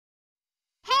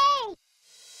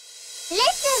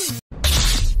Listen!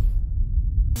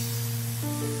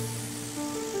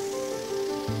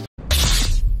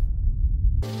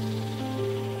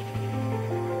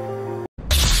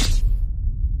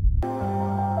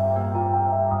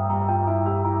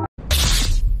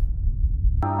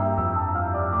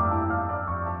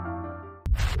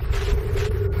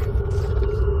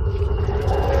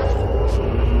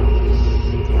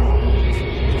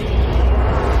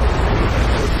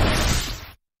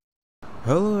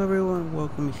 Hello everyone,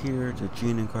 welcome here to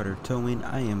Gene and Carter Towing.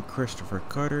 I am Christopher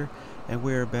Carter and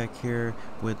we are back here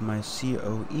with my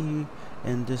COE,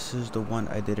 and this is the one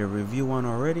I did a review on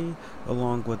already,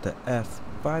 along with the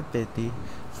F550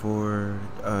 for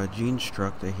Gene's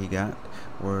truck that he got,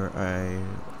 where I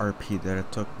RP'd that. I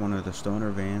took one of the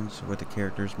stoner vans with the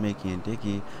characters Mickey and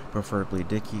Dickie, preferably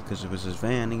Dickie because it was his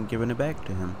van, and giving it back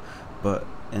to him. But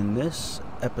in this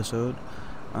episode,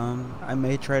 I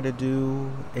may try to do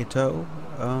a tow,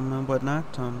 and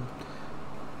whatnot.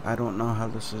 I don't know how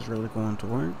this is really going to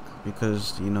work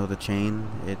because, you know, the chain,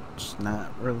 it's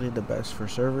not really the best for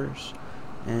servers,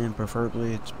 and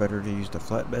preferably it's better to use the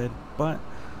flatbed, but,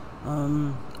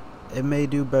 it may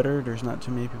do better. There's not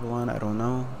too many people on, I don't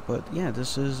know, but yeah,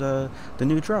 this is, the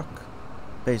new truck,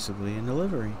 basically, in the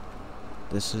livery.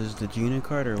 This is the Gene and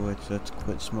Carter, which, let's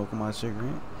quit smoking my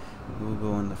cigarette. We'll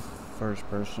go in the first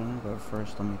person, but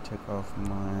first let me take off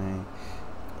my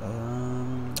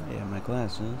my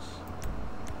glasses.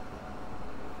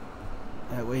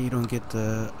 That way you don't get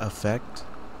the effect.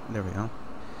 There we go.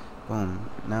 Boom.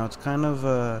 Now it's kind of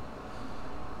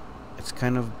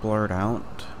blurred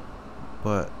out,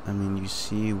 but I mean, you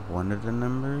see one of the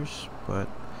numbers, but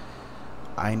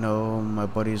I know my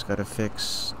buddy's got to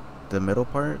fix the middle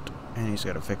part and he's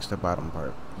got to fix the bottom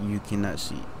part. You cannot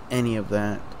see any of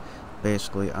that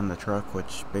basically on the truck,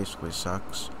 which basically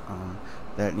sucks.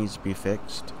 That needs to be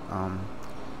fixed.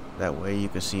 That way you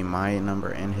can see my number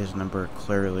and his number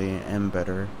clearly and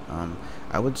better.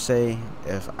 I would say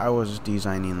if I was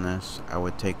designing this, I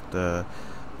would take the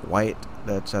white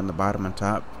that's on the bottom and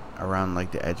top around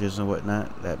like the edges and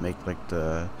whatnot that make like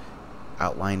the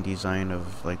outline design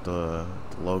of like the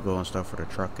logo and stuff where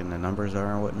the truck and the numbers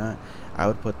are and whatnot. I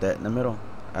would put that in the middle.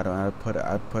 I'd put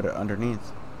it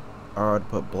underneath. Or I'd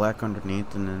put black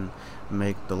underneath and then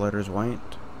make the letters white,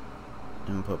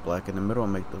 and put black in the middle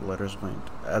and make the letters white.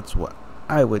 That's what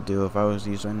I would do if I was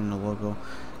designing the logo.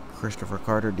 Christopher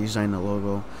Carter designed the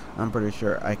logo. I'm pretty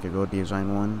sure I could go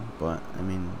design one, but I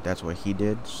mean, that's what he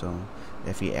did, so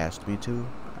if he asked me to,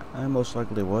 I most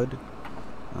likely would.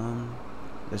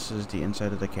 This is the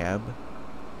inside of the cab.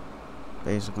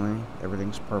 Basically,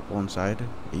 everything's purple inside.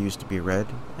 It used to be red,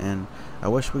 and I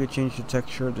wish we could change the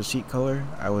texture of the seat color.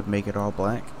 I would make it all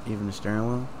black, even the steering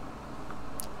wheel.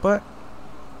 But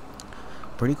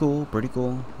pretty cool, pretty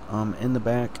cool. In the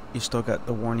back, you still got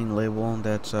the warning label.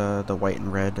 That's the white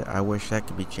and red. I wish that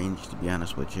could be changed, to be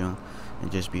honest with you,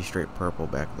 and just be straight purple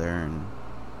back there, and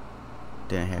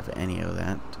didn't have any of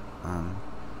that.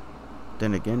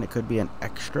 Then again, it could be an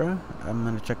extra. I'm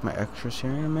going to check my extras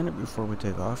here in a minute before we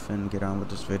take off and get on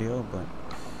with this video, but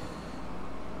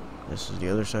this is the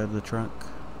other side of the truck.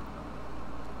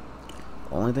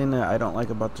 Only thing that I don't like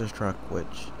about this truck,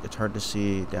 which it's hard to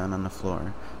see down on the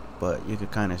floor, but you could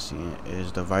kind of see it,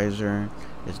 is the visor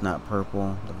is not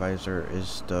purple. The visor is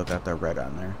still got the red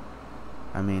on there.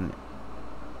 I mean,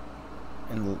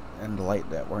 in the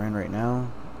light that we're in right now,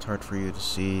 it's hard for you to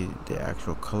see the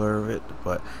actual color of it,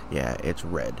 but yeah, it's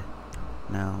red.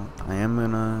 Now I am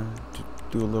gonna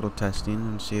do a little testing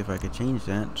and see if I could change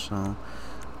that, so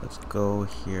let's go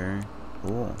here.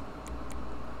 Cool,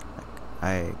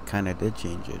 I kinda did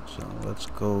change it, so let's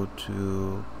go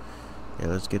to, yeah,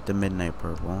 let's get the midnight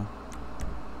purple.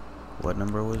 What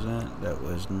number was that? That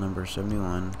was number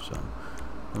 71, so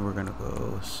then we're gonna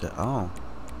go oh,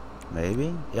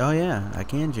 maybe, oh yeah, I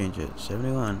can change it.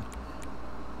 71.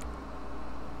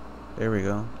 There we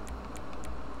go.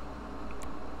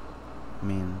 I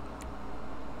mean,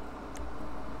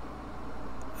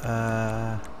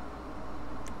 can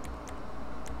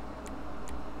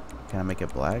I make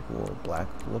it black? Will black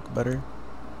look better?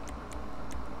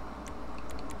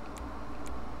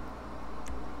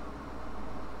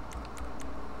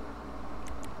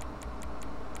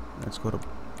 Let's go to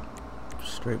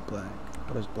straight black.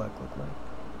 What does black look like?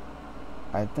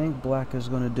 I think black is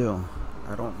gonna do.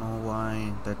 I don't know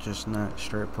why that's just not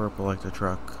straight purple like the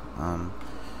truck.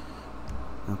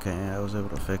 Okay, I was able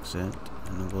to fix it,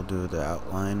 and then we'll do the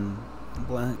outline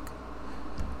black.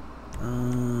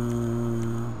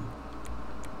 We'll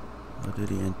do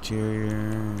the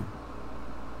interior.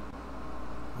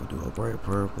 We'll do a bright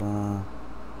purple.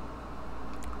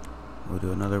 We'll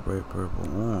do another bright purple.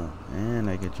 Oh, and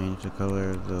I could change the color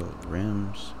of the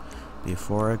rims.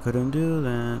 Before I couldn't do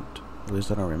that. At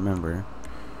least I don't remember.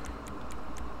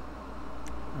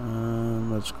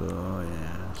 Let's go,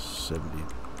 yeah,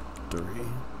 73.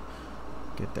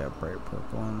 Get that bright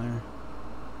purple on there.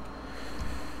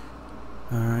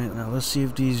 Alright, now let's see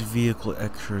if these vehicle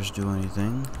extras do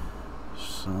anything.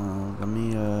 So, let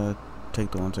me,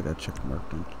 take the ones I got check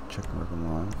marked and check mark them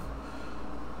off.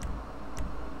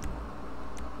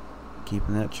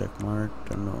 Keeping that check marked.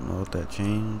 I don't know if that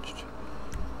changed.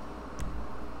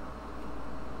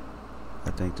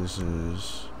 I think this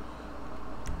is...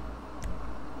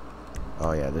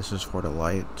 Oh yeah, this is for the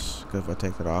lights. Because if I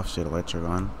take that off, see the lights are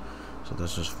gone. So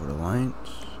this is for the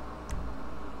lights.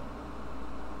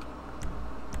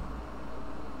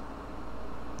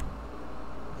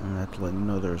 And that's letting you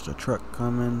know there's a truck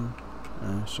coming.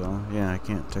 So yeah, I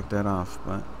can't take that off.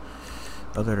 But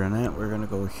other than that, we're gonna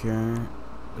go here.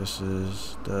 This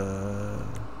is the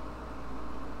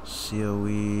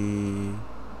COE.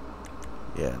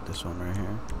 Yeah, this one right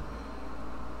here.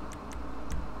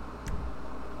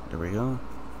 There we go.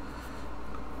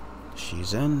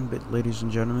 She's in, ladies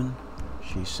and gentlemen.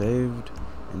 She's saved.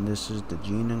 And this is the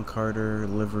Gene and Carter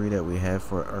livery that we have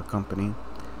for our company.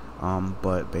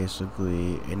 But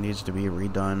basically, it needs to be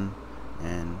redone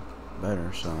and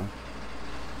better. So,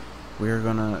 we're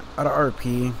gonna, out of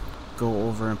RP, go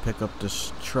over and pick up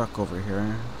this truck over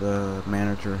here. The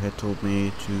manager had told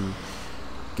me to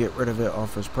get rid of it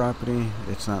off his property.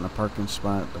 It's not in a parking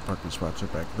spot. The parking spots are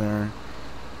back there.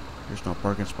 There's no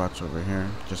parking spots over here,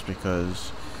 just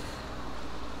because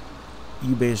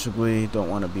you basically don't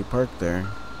want to be parked there.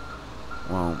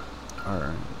 Well,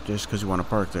 or just because you want to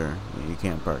park there, you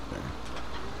can't park there.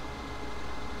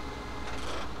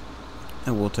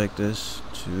 And we'll take this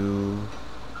to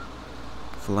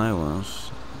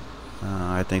Flywheels.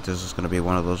 I think this is going to be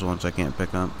one of those ones I can't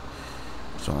pick up.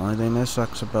 It's the only thing that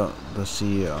sucks about the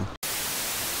CEO.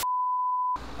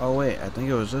 Oh wait, I think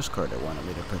it was this car that wanted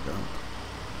me to pick up.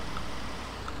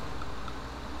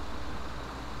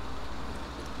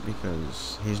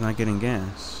 Because he's not getting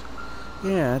gas.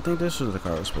 Yeah, I think this was the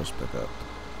car I was supposed to pick up.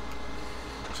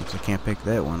 Since I can't pick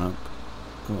that one up.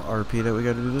 We'll RP that we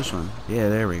gotta do this one. Yeah,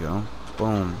 there we go.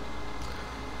 Boom.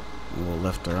 And we'll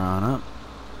lift her on up.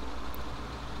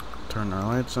 Turn our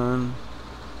lights on.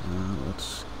 And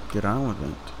let's get on with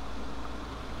it.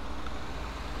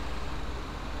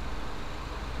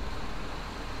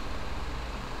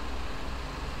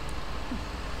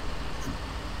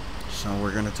 So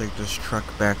we're gonna take this truck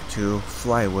back to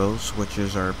Flywheels, which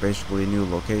is our basically new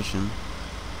location.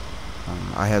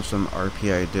 I have some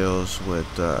RPI deals with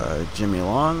Jimmy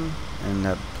Long, and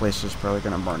that place is probably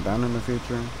gonna burn down in the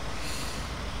future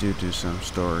due to some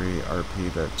story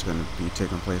RP that's gonna be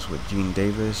taking place with Gene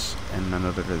Davis and none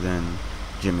other than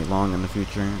Jimmy Long in the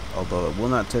future. Although it will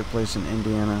not take place in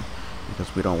Indiana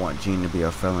because we don't want Gene to be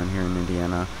a felon here in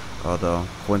Indiana. Although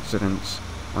coincidence,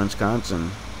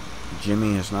 Wisconsin.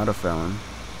 Jimmy is not a felon,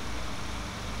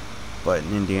 but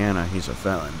in Indiana he's a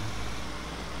felon.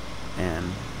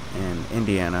 And in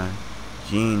Indiana,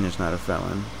 Gene is not a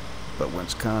felon, but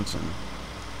Wisconsin,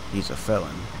 he's a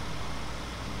felon,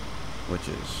 which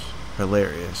is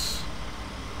hilarious.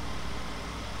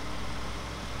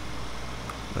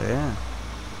 But yeah,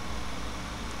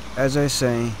 as I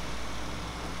say,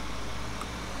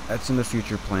 that's in the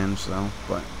future plans though.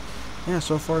 But yeah,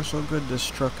 so far so good. This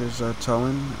truck is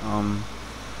towing.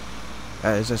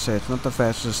 As I say, it's not the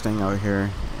fastest thing out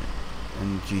here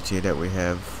in GTA that we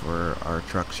have for our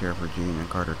trucks here for Gene and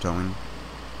Carter towing.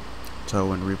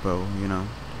 Tow and repo, you know.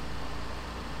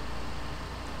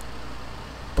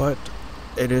 But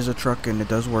it is a truck and it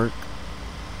does work.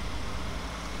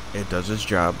 It does its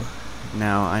job.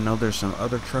 Now, I know there's some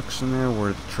other trucks in there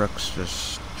where the trucks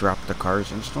just drop the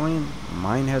cars instantly.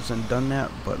 Mine hasn't done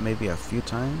that, but maybe a few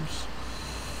times.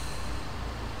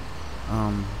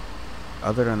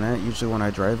 Other than that, usually when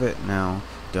I drive it, now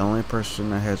the only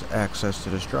person that has access to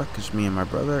this truck is me and my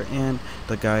brother and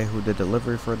the guy who did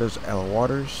delivery for this, Al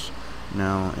Waters.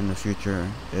 Now in the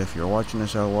future, if you're watching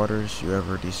this, Al Waters, you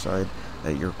ever decide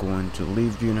that you're going to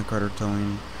leave Gene and Carter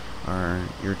towing, or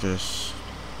you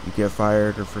get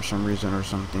fired or for some reason or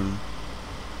something,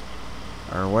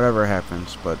 or whatever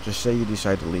happens, but just say you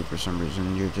decide to leave for some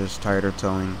reason, you're just tired of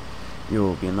towing, you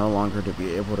will be no longer to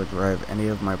be able to drive any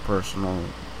of my personal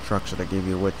trucks that I gave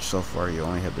you, which so far you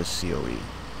only have the COE.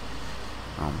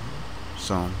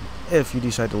 So if you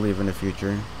decide to leave in the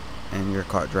future and you're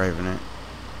caught driving it,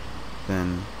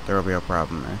 then there will be a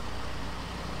problem there.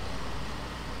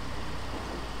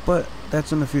 But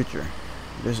that's in the future.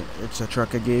 It's a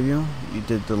truck I gave you. You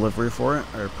did delivery for it.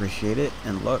 I appreciate it.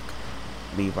 And look,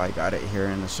 Levi got it here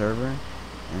in the server,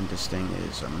 and this thing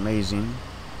is amazing.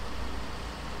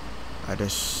 I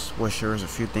just wish there was a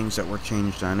few things that were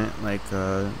changed on it, like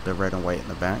the red and white in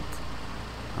the back.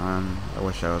 I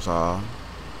wish that was all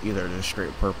either just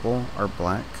straight purple or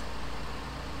black.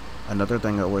 Another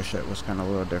thing I wish that was kind of a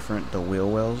little different, the wheel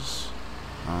wells.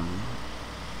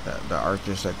 The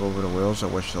arches that go over the wheels, I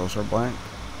wish those were black.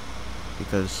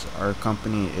 Because our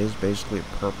company is basically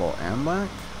purple and black,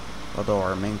 although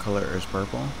our main color is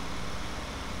purple.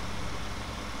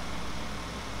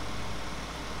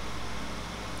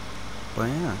 But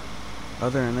yeah,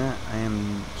 other than that, I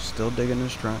am still digging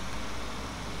this truck.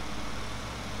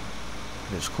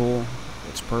 It's cool,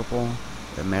 it's purple,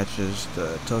 it matches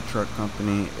the Towtruck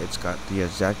company, it's got the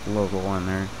exact logo on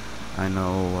there. I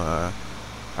know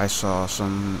I saw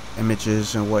some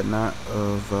images and whatnot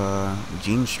of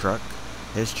Gene's truck.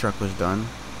 His truck was done.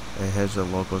 It has the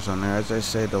logos on there. As I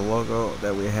say, the logo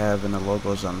that we have and the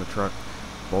logos on the truck,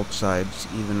 both sides,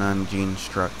 even on Gene's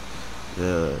truck,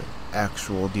 the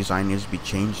actual design needs to be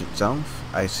changed itself.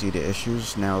 I see the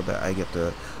issues now that I get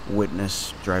to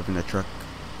witness driving the truck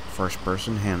first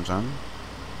person, hands on.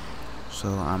 So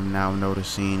I'm now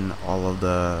noticing all of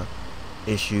the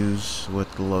issues with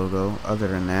the logo. Other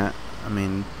than that, I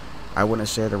mean, I wouldn't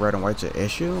say the red and white's an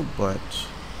issue, but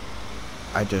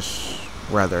I just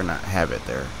rather not have it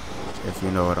there, if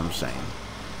you know what I'm saying.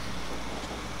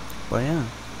 But yeah,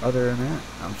 other than that,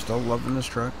 I'm still loving this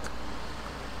truck.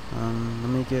 Let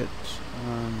me get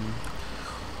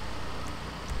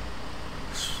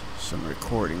some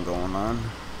recording going on.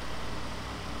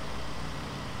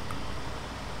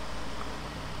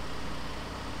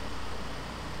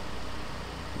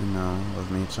 You know,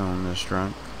 of me towing this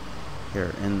truck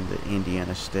here in the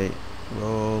Indiana State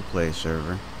roleplay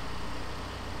server.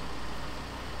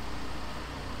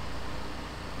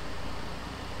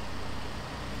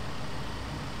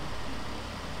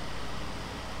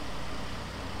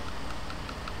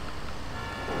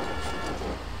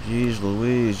 Jeez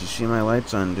Louise, you see my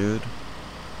lights on, dude.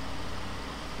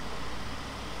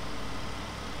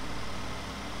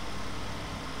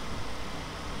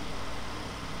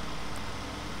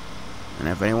 And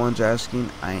if anyone's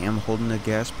asking, I am holding the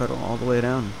gas pedal all the way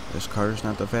down. This car is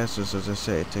not the fastest, as I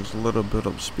say. It takes a little bit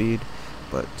of speed,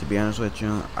 but to be honest with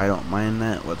you, I don't mind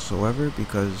that whatsoever,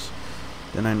 because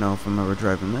then I know if I'm ever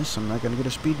driving this, I'm not going to get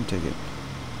a speeding ticket.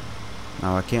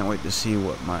 Now, I can't wait to see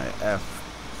what my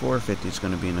F450 is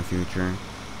going to be in the future.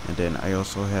 And then I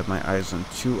also have my eyes on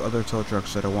 2 other tow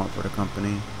trucks that I want for the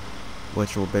company,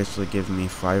 which will basically give me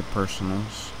 5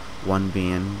 personals, one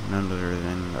being none other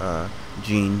than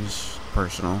Gene's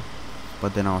personal.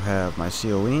 But then I'll have my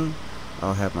COE,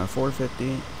 I'll have my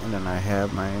 450, and then I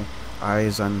have my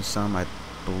eyes on some, I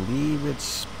believe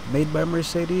it's made by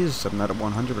Mercedes, I'm not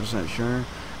 100% sure.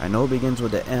 I know it begins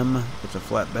with the M, it's a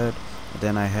flatbed.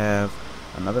 Then I have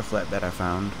another flatbed I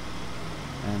found,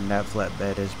 and that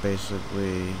flatbed is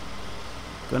basically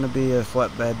gonna be a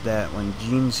flatbed that when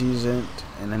Gene sees it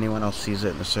and anyone else sees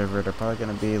it in the server, they're probably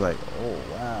gonna be like, oh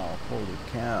wow, holy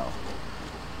cow.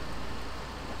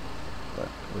 But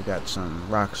we got some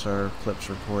Rockstar clips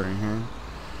recording here.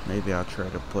 Maybe I'll try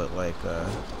to put like a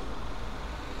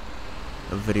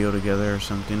video together or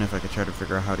something, if I could try to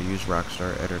figure out how to use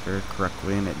Rockstar Editor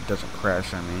correctly and it doesn't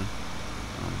crash on me.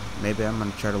 Maybe I'm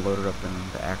gonna try to load it up in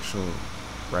the actual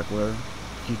regular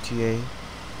GTA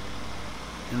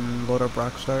and load up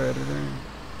Rockstar Editor.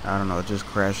 I don't know, it just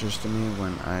crashes to me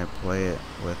when I play it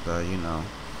with you know,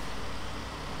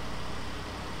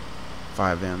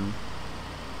 5M.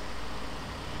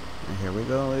 And here we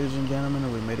go, ladies and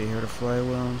gentlemen, we made it here to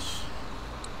Flywheels.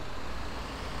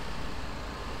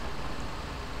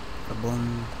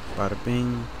 Boom, bada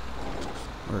bing.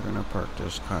 We're gonna park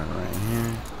this car right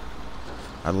here.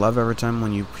 I love every time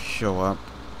when you show up,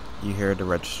 you hear the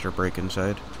register brake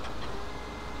inside.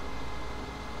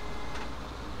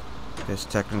 Because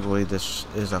technically this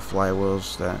is a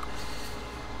Flywheels that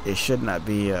it should not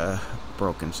be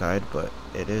broken side, but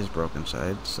it is broken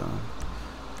side, so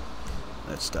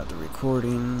let's stop the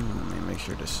recording. Let me make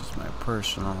sure this is my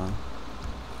personal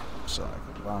so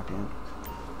I can lock it.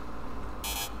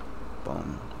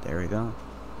 Boom, there we go.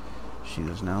 She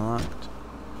is now locked.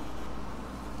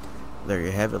 There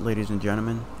you have it, ladies and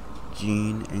gentlemen.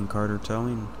 Gene and Carter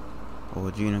Towing.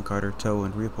 Well, Gene and Carter Tow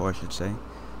and Repo, I should say.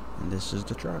 And this is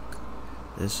the truck.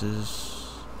 This is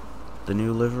the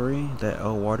new livery that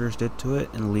L. Waters did to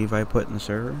it and Levi put in the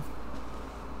server.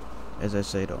 As I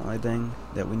say, the only thing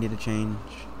that we need to change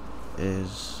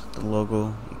is the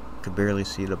logo. You could barely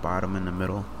see the bottom and the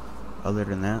middle. Other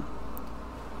than that,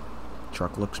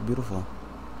 Truck looks beautiful.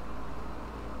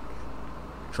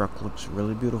 Truck looks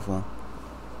really beautiful.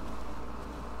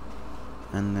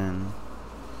 And then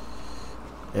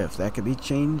if that could be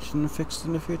changed and fixed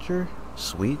in the future,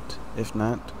 sweet. If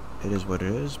not, it is what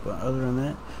it is. But other than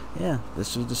that, yeah,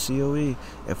 this is the COE.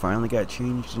 It finally got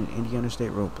changed in Indiana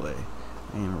State Roleplay.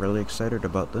 I am really excited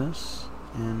about this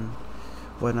and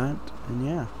whatnot. And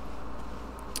yeah,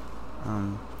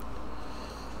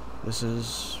 this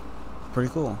is pretty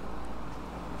cool.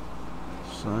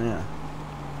 So yeah.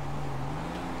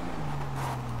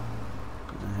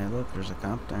 Hey, look, there's a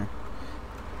cop there.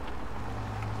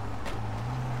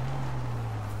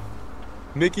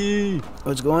 Mickey!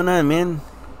 What's going on, man?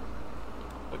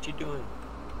 What you doing?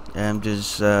 I'm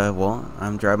just, well,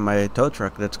 I'm driving my tow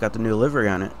truck that's got the new livery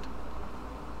on it.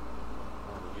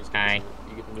 Hi.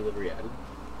 You get the new livery added?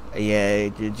 Yeah,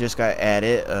 it just got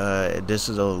added. This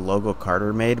is a logo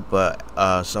Carter made, but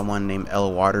someone named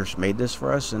L. Waters made this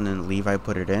for us, and then Levi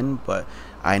put it in. But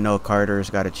I know Carter's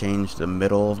got to change the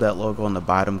middle of that logo on the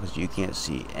bottom because you can't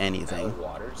see anything. L.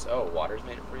 Waters? Oh, Waters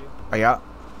made it for you? Oh, yeah.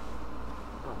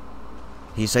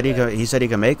 He said he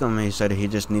could make them. He said he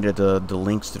just needed the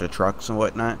links to the trucks and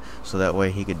whatnot, so that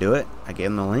way he could do it. I gave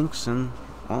him the links, and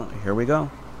well, here we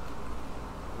go.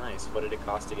 Nice. What did it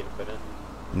cost to get it put in?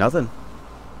 Nothing.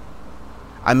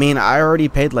 I mean, I already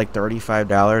paid like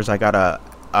 $35. I got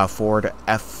a Ford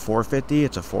F450.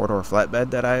 It's a 4-door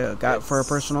flatbed that I got for a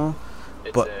personal.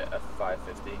 It's but a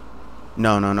F550.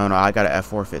 No. I got a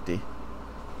F450.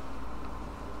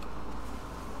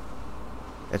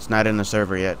 It's not in the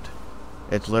server yet.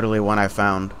 It's literally one I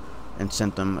found and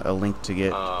sent them a link to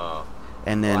get.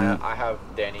 And then well, I have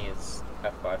Danny's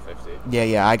F550.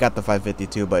 Yeah, I got the 550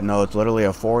 too, but no, it's literally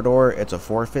a 4-door. It's a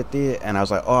 450, and I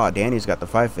was like, oh, Danny's got the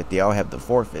 550. I'll have the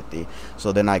 450.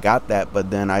 So then I got that,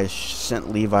 but then I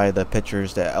sent Levi the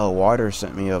pictures that L. Waters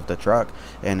sent me of the truck,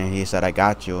 and then he said, I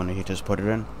got you, and he just put it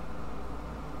in.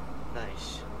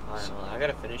 Nice. Well, I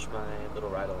gotta finish my little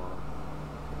ride along.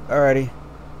 Alrighty.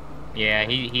 Yeah,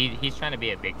 he's trying to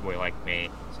be a big boy like me,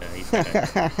 so he's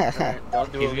gonna... Right,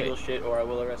 don't do illegal shit or I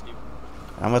will arrest you.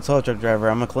 I'm a tow truck driver.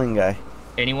 I'm a clean guy.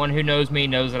 Anyone who knows me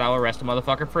knows that I'll arrest a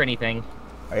motherfucker for anything.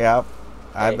 Yeah,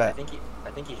 I bet.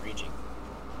 I think he's reaching.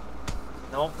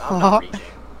 No, I'm not reaching.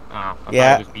 Oh,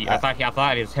 yeah. I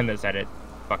thought it was him that said it.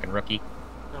 Fucking rookie.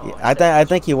 No, yeah, I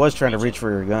think he was trying to reach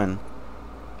for your gun.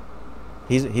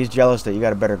 He's jealous that you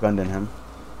got a better gun than him.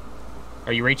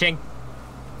 Are you reaching?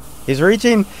 He's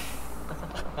reaching.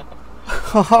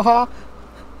 Oh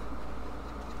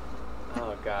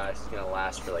gosh, it's gonna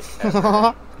last for like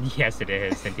ever. Yes, it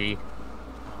is, indeed.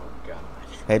 Oh god.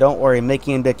 Hey, don't worry,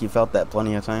 Mickey and Dickie felt that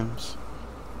plenty of times.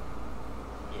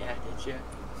 Yeah, did you?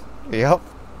 Yep.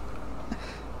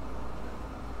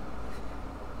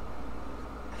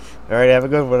 Alright, have a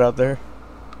good one out there.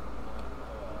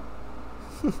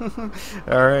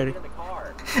 Alrighty. Get in the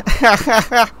car.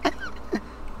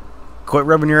 Quit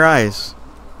rubbing your eyes.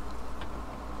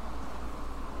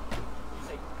 You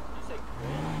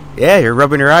say Yeah, you're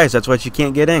rubbing your eyes. That's what you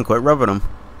can't get in. Quit rubbing them.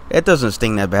 It doesn't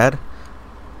sting that bad.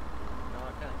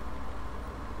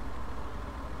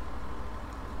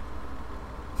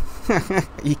 okay.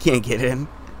 You can't get in.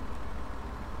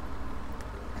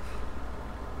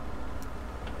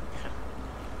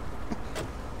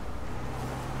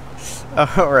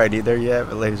 Alrighty, there you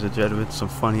have it, ladies and gentlemen. Some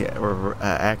funny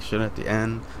action at the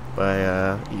end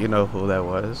by, you know who that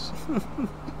was.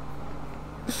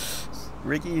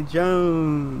 Ricky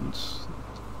Jones.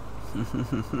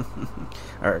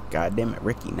 Or, goddamn it,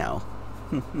 Ricky now.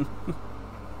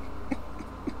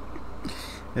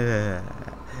 Yeah,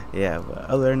 but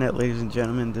other than that, ladies and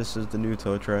gentlemen, this is the new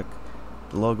tow truck.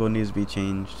 The logo needs to be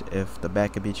changed. If the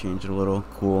back could be changed a little,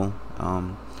 cool.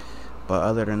 But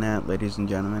other than that, ladies and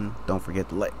gentlemen, don't forget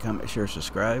to like, comment, share,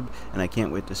 subscribe. And I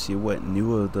can't wait to see what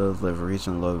new of the liveries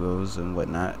and logos and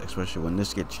whatnot, especially when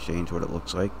this gets changed, what it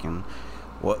looks like, and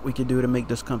what we can do to make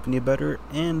this company better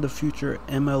and the future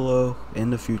MLO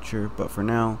in the future. But for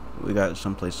now, we got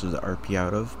some places to RP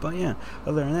out of. But yeah,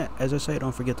 other than that, as I say,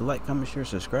 don't forget to like, comment, share,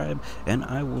 subscribe, and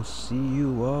I will see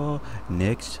you all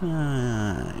next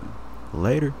time.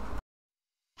 Later.